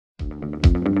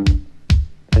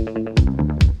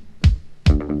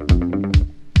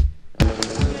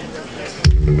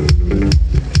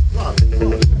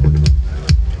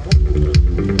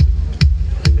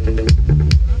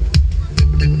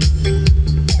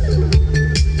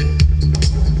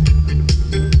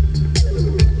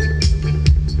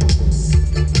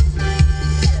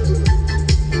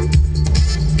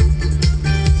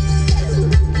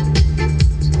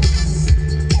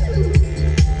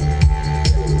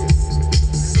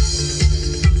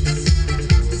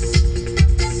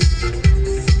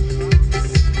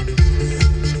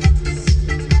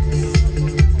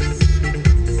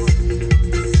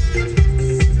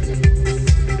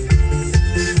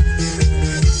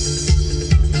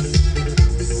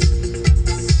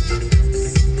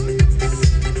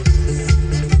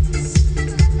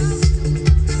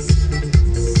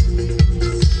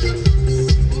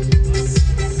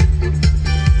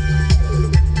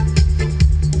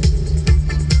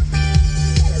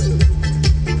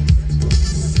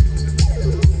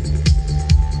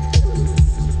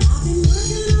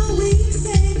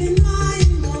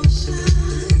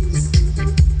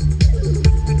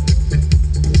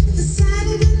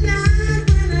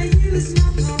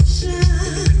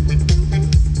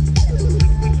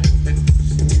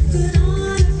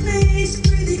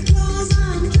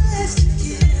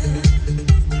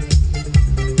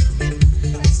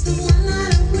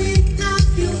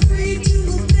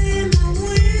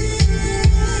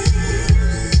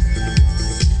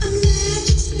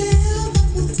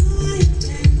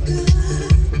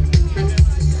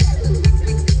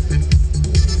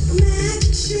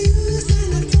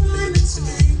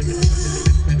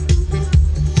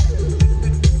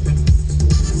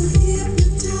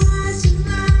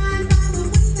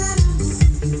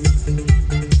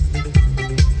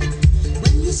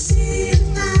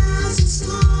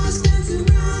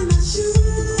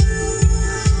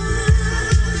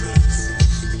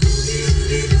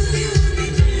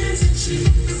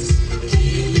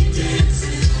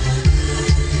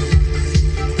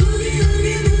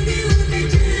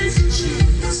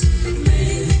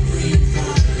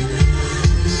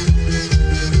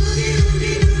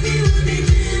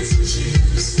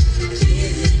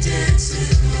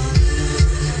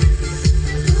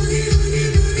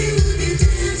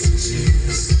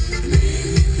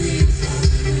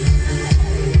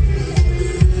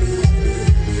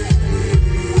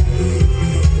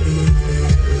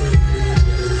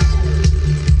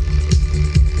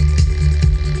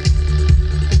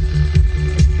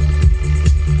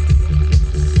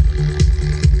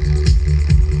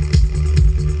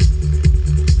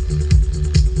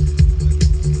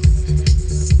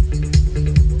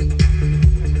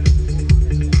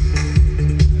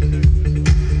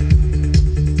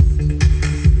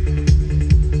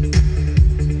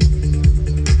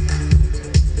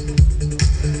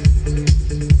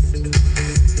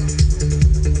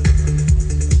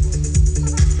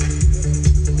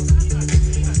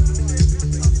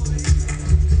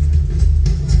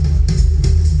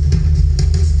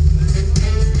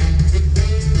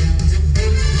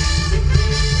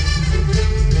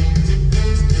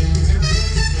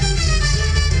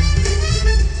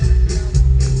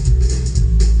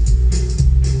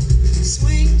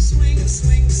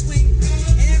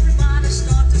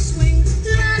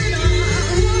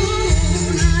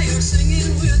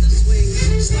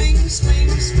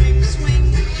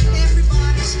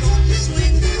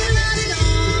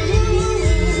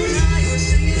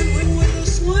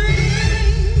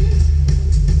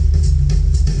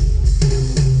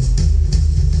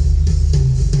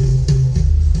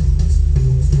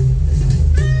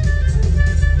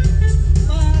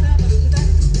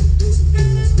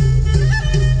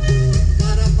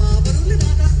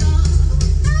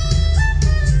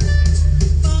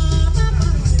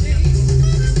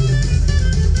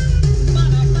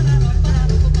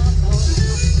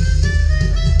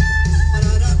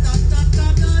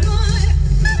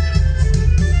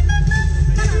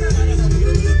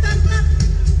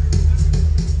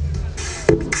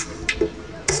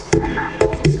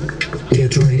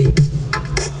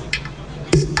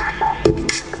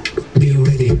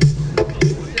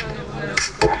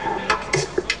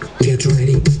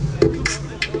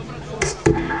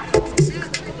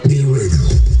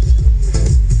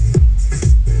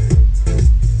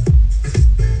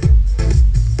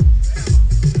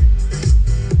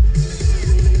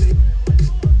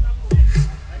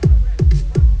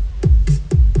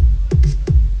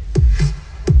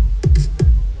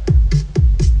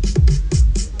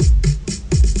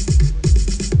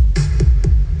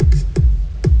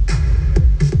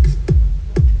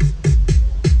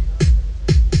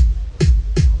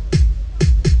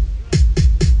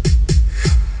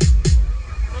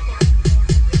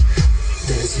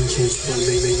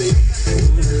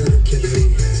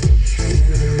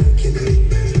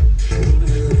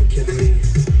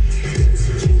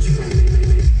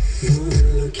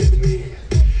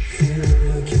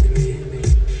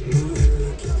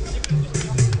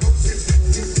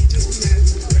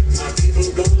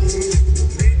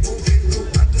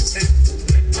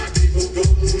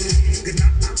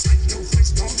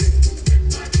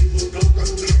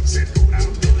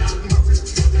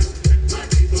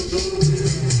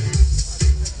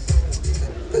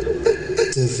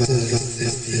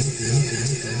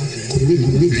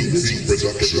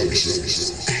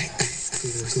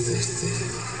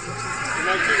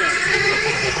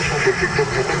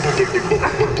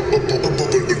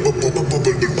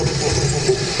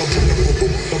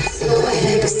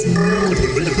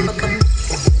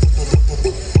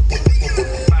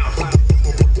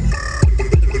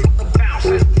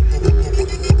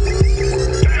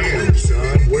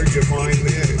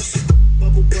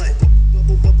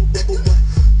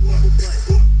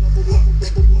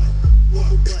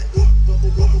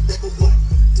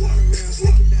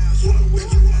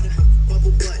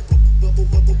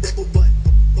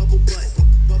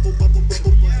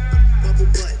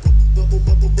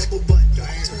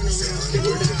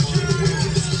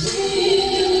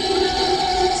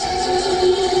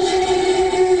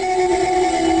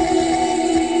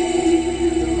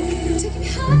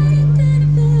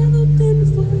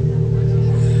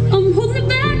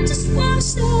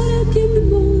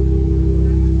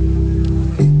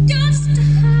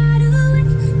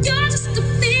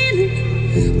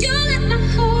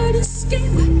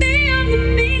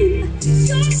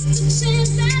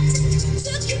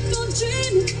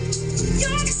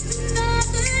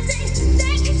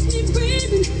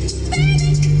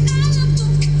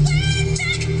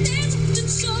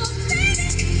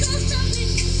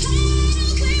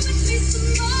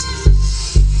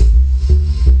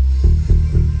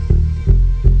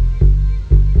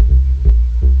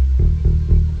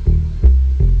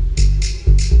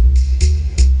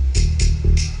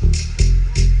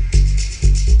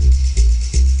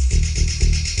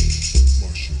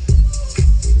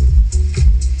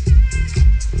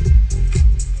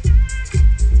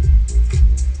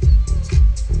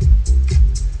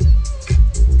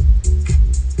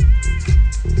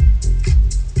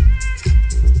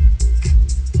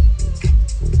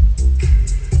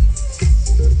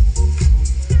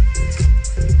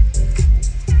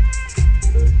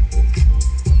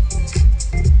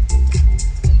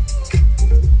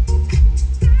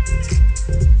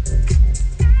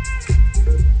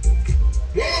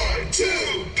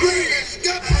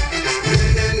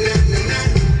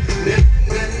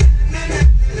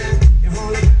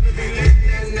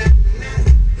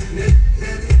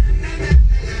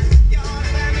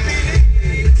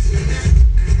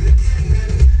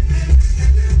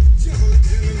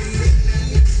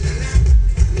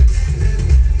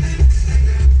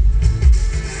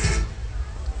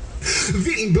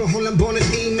Behålla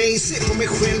barnet i mig, se på mig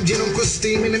själv genom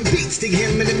kostymen. En bit steg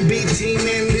hem med en bit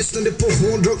tidningen. Lyssnade på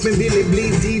hårdrock men ville bli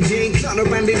DJ. Klara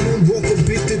bandet moonwalk och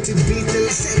bytte till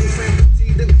Beatles. Sen i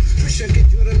framtiden försöker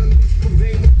göra något nytt på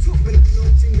väg mot toppen.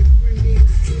 Någonting med Grimmy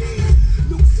Clay.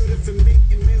 Nog större för mig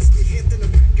än mänskligheten.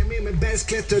 Och packa med mig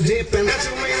bergsklätterrepen.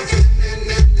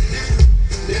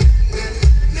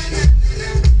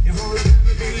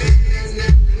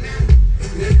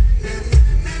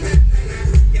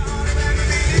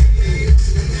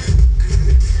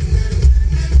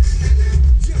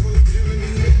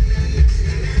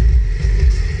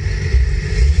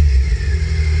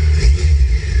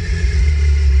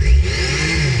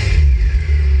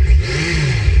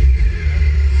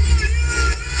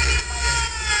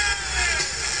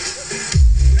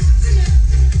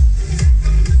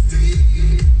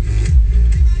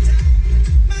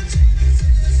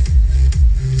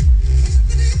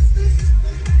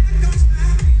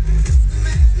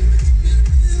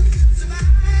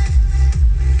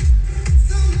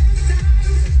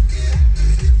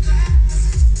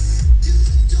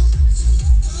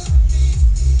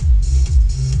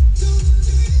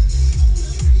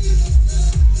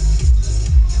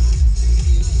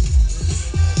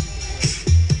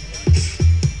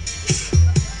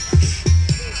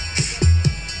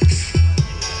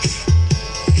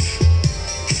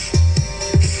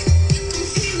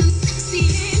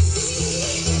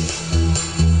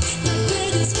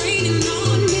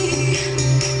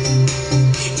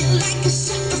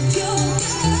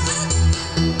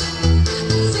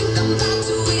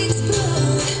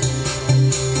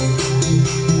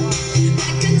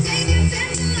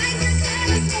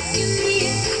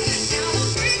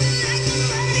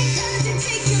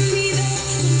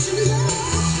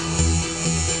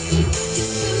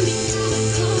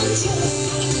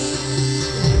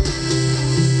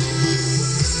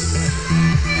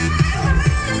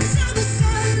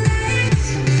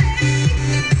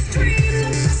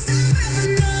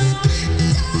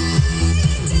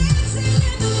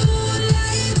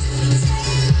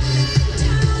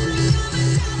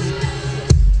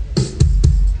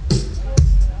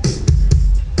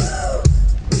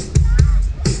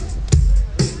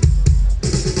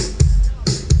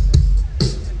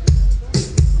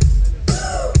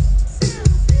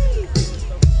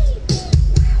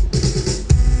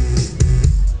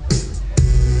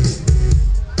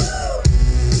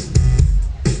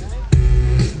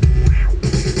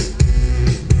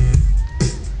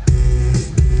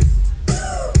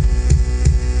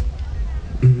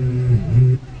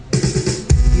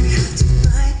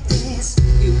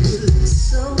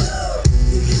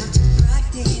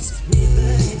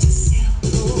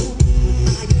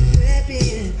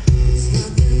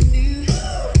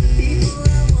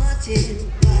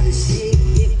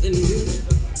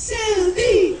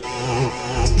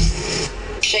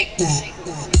 shake that.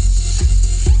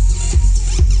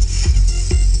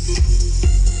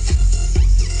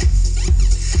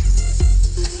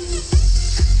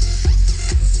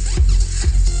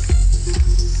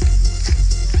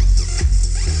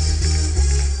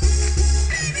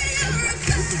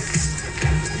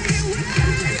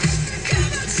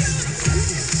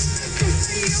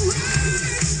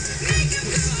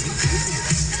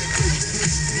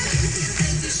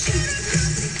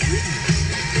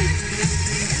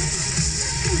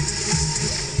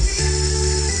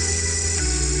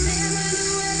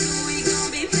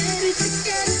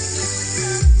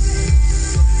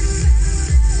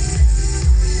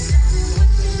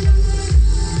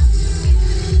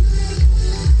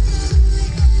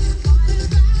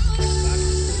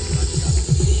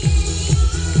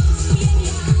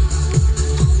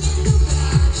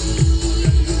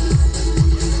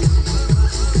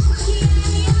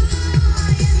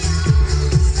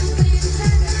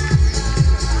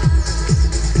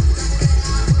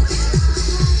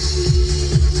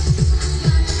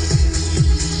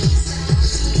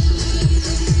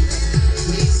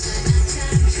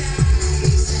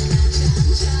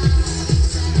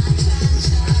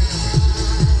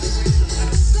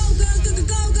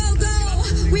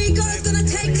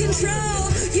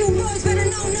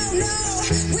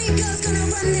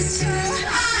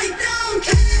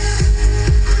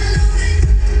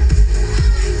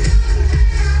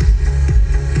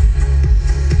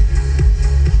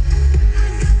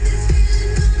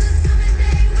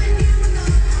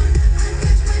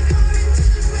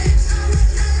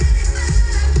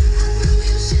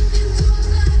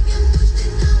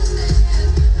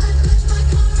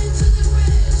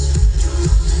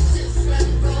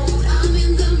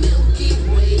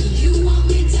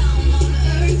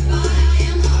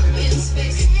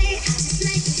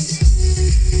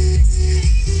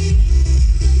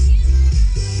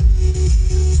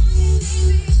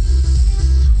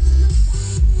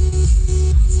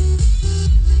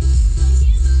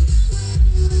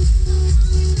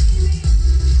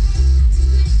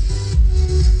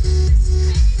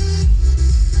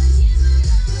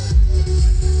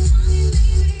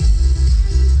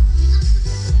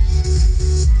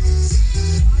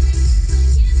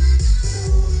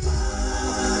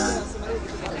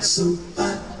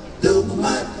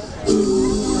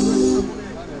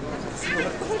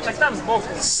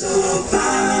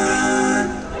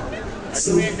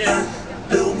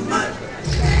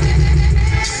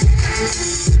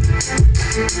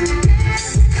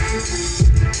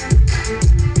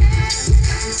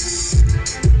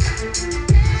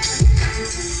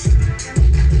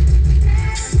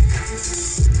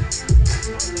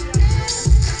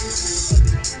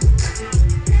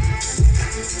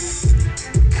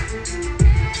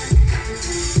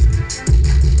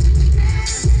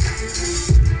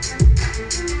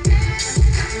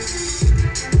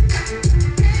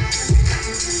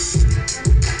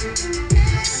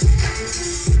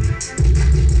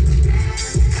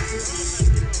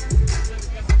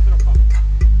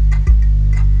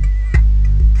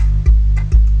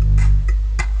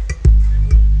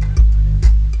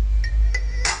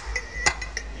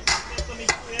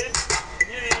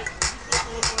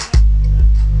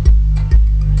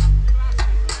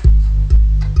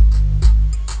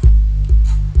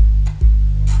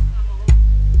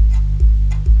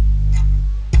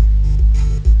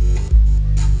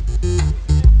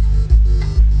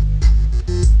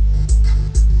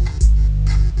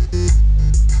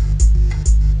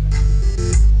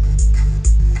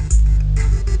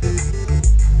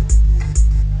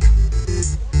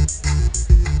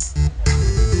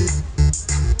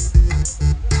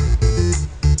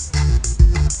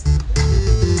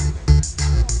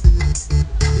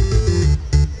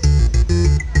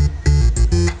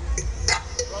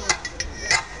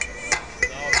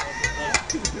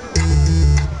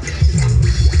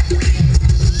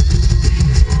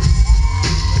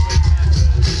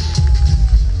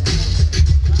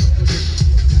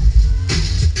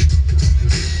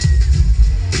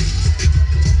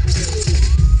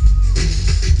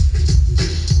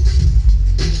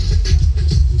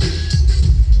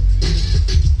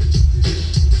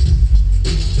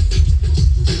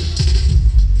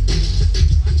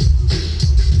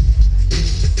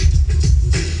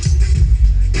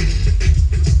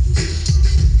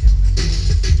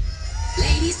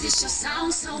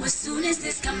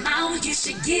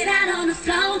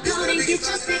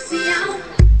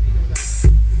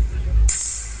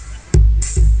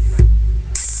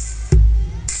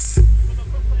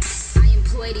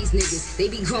 They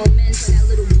be grown men for that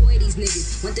little boy, these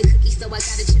niggas. Want the cookie, so I got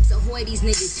the chips ahoy these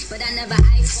niggas. But I never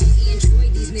iPhone,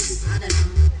 Android these niggas. I don't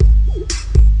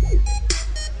know.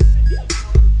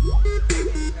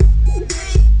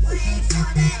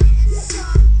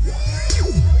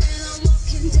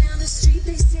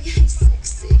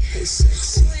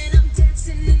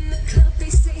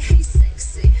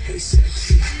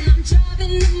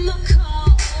 sitting in my car,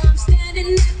 or I'm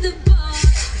standing at the bar.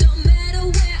 Don't matter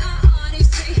where I are, they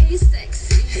say, hey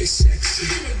sexy. Hey sexy.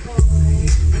 Billy boy.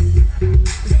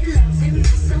 They loving me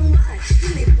so much.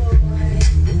 Billy boy.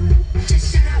 Just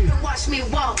shut up and watch me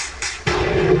walk.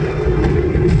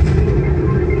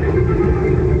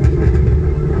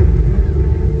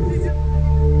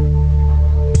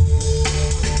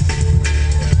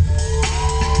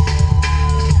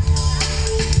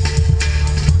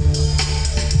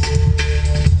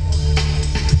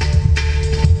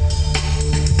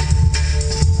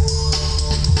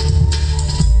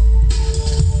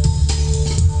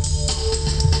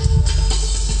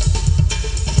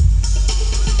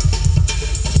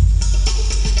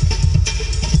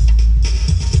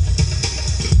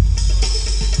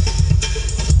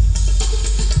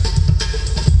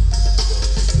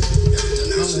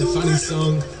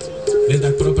 Song. Jen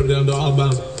tak proprdel do alba.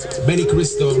 Benny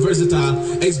Cristo, Versatile,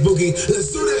 Ex-Boogie,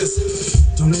 let's do this!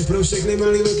 Tohle je pro všechny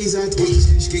malý velký zátky,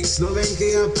 Češky,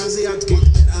 Slovenky a Aziatky.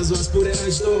 Teraz vás půjde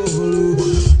až do holu,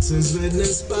 se zvedne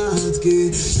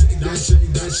zpátky. Shake that, shake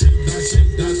that, shake that,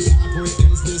 shake that. Já pojď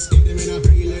dnes, jdeme na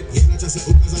prýlet. Je na čase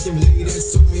ukázat těm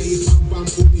ladies, co to je jich pam pam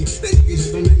umí. Neříkej, že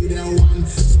to nejde, 1, 2,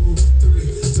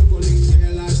 3, cokoliv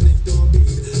děláš, nech to být.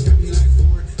 Got me like 4,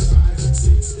 5,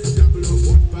 6, double up,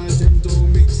 1, 5, 10 to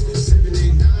mix. 7, 8,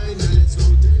 9, now let's go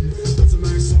 10. To co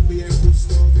máš sobě je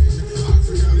pustovin.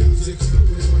 Africa music,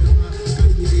 budeme doma.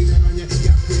 Každý týden jak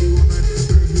pretty woman.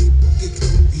 První boky k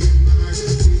tomu je máš.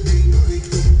 Přidej nový k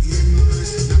tomu je máš.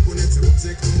 Nakonec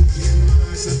ruce k tomu je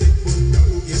máš. A teď pojď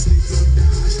dolů, jestli to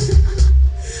dáš.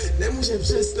 Nemůže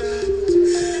přestat,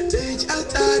 teď a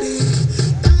tady.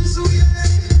 Tancuje,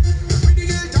 pretty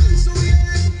girl tancuje.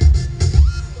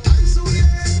 Tancuje,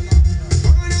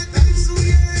 ona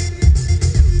tancuje.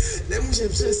 Nemůže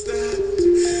přestat,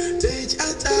 teď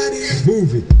a tady.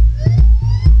 Move it.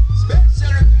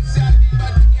 Special request,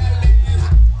 but girl,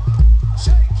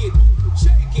 shake it,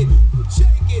 shake it,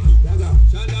 shake it.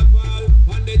 Shonda Paul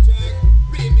on the track,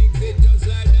 remix it just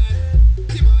like that.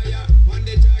 Timaya on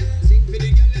the track, sing for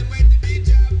the girl them when the beat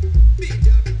drop,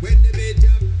 when the beat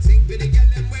drop, sing for the girl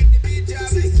them when the beat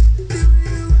drop.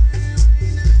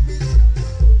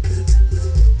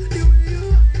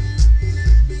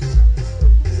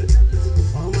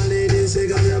 All my ladies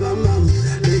shake up your bum bum,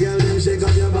 the girl them shake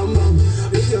up your bum bum,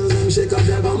 the girls them shake up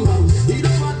your bum